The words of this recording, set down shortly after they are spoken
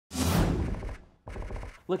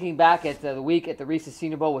looking back at the week at the Reese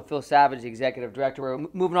Senior Bowl with Phil Savage, the executive director. We're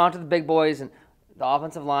moving on to the big boys and the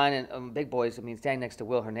offensive line and big boys. I mean, standing next to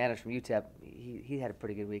Will Hernandez from UTEP, he had a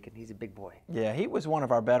pretty good week, and he's a big boy. Yeah, he was one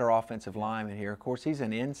of our better offensive linemen here. Of course, he's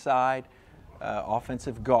an inside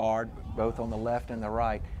offensive guard, both on the left and the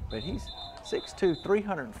right, but he's 6'2",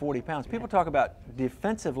 340 pounds. People talk about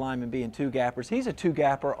defensive linemen being two-gappers. He's a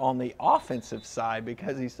two-gapper on the offensive side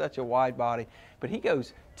because he's such a wide body. But he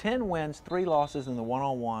goes 10 wins, 3 losses in the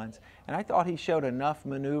one-on-ones, and I thought he showed enough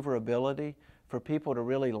maneuverability for people to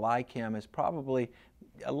really like him as probably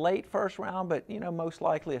a late first round, but most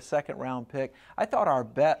likely a second-round pick. I thought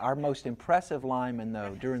our most impressive lineman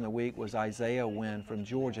though during the week was Isaiah Wynn from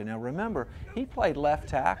Georgia. Now remember, he played left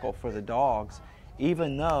tackle for the Dogs,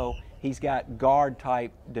 even though he's got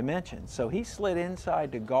guard-type dimensions. So he slid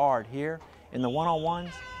inside to guard here in the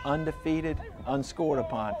one-on-ones, undefeated, unscored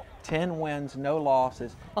upon. 10 wins, no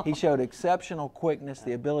losses. He showed exceptional quickness,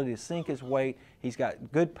 the ability to sink his weight. He's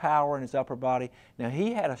got good power in his upper body. Now,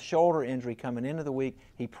 he had a shoulder injury coming into the week.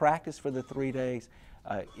 He practiced for the 3 days,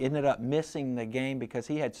 ended up missing the game because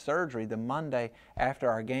he had surgery the Monday after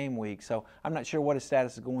our game week. So I'm not sure what his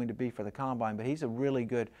status is going to be for the Combine, but he's a really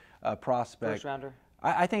good prospect. First rounder?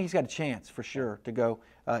 I think he's got a chance for sure to go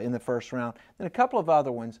in the first round. Then a couple of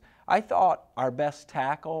other ones. I thought our best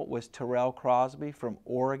tackle was Terrell Crosby from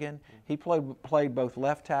Oregon. He played both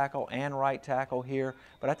left tackle and right tackle here,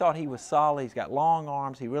 but I thought he was solid. He's got long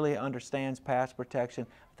arms. He really understands pass protection.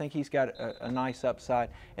 I think he's got a nice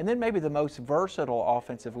upside. And then maybe the most versatile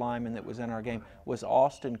offensive lineman that was in our game was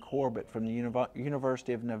Austin Corbett from the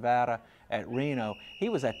University of Nevada at Reno. He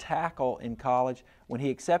was a tackle in college. When he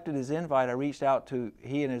accepted his invite, I reached out to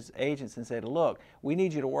he and his agents and said, look, we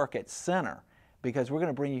need you to work at center because we're going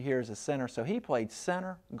to bring you here as a center. So he played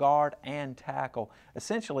center, guard, and tackle,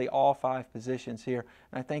 essentially all 5 positions here.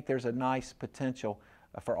 And I think there's a nice potential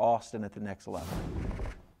for Austin at the next level.